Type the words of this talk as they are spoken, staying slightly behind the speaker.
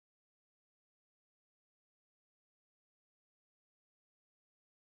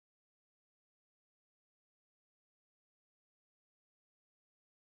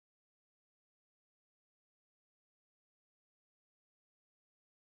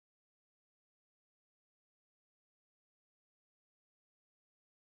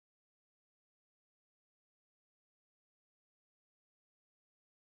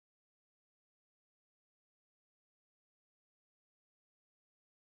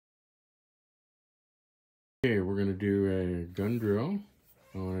Okay, we're going to do a gun drill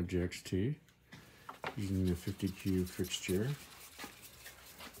on a JXT using the 50 cube fixture.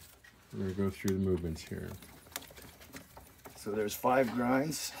 We're going to go through the movements here. So there's 5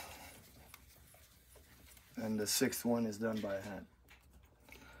 grinds, and the 6th one is done by hand.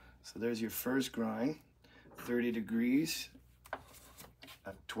 So there's your first grind, 30 degrees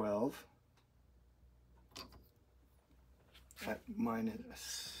at 12, at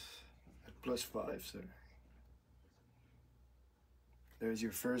plus 5, sorry. There's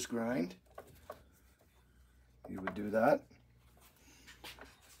your first grind. You would do that.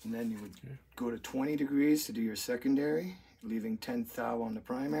 And then you would go to 20 degrees to do your secondary, leaving 10 thou on the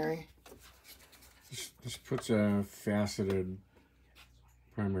primary. This puts a faceted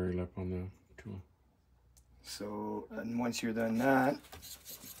primary lip on the tool. So, and once you're done that,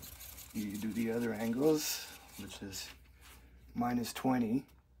 you do the other angles, which is minus 20.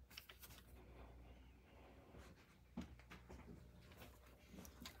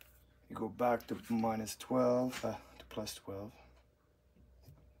 You go back to minus 12, to plus 12.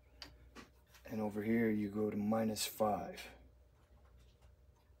 And over here you go to minus 5.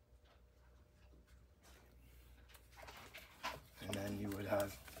 And then you would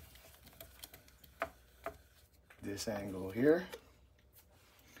have this angle here.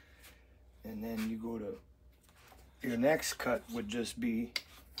 And then you go to, your next cut would just be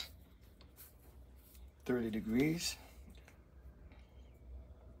 30 degrees.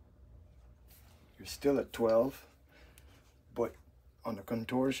 You're still at 12, but on the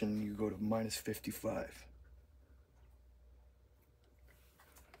contortion you go to minus 55.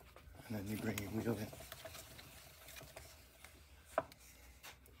 And then you bring your wheel in.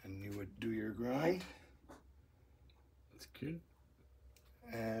 And you would do your grind. That's good.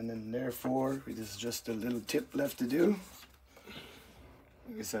 And then therefore, there's just a little tip left to do.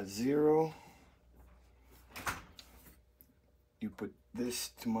 It's at 0. You put this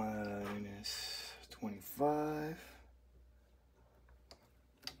to minus 25.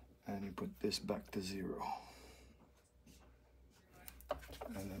 And you put this back to 0.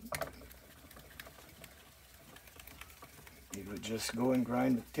 And then you would just go and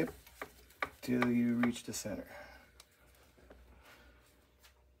grind the tip till you reach the center.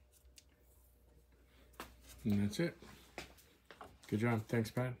 And that's it. Good job.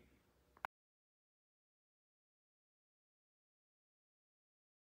 Thanks, Pat.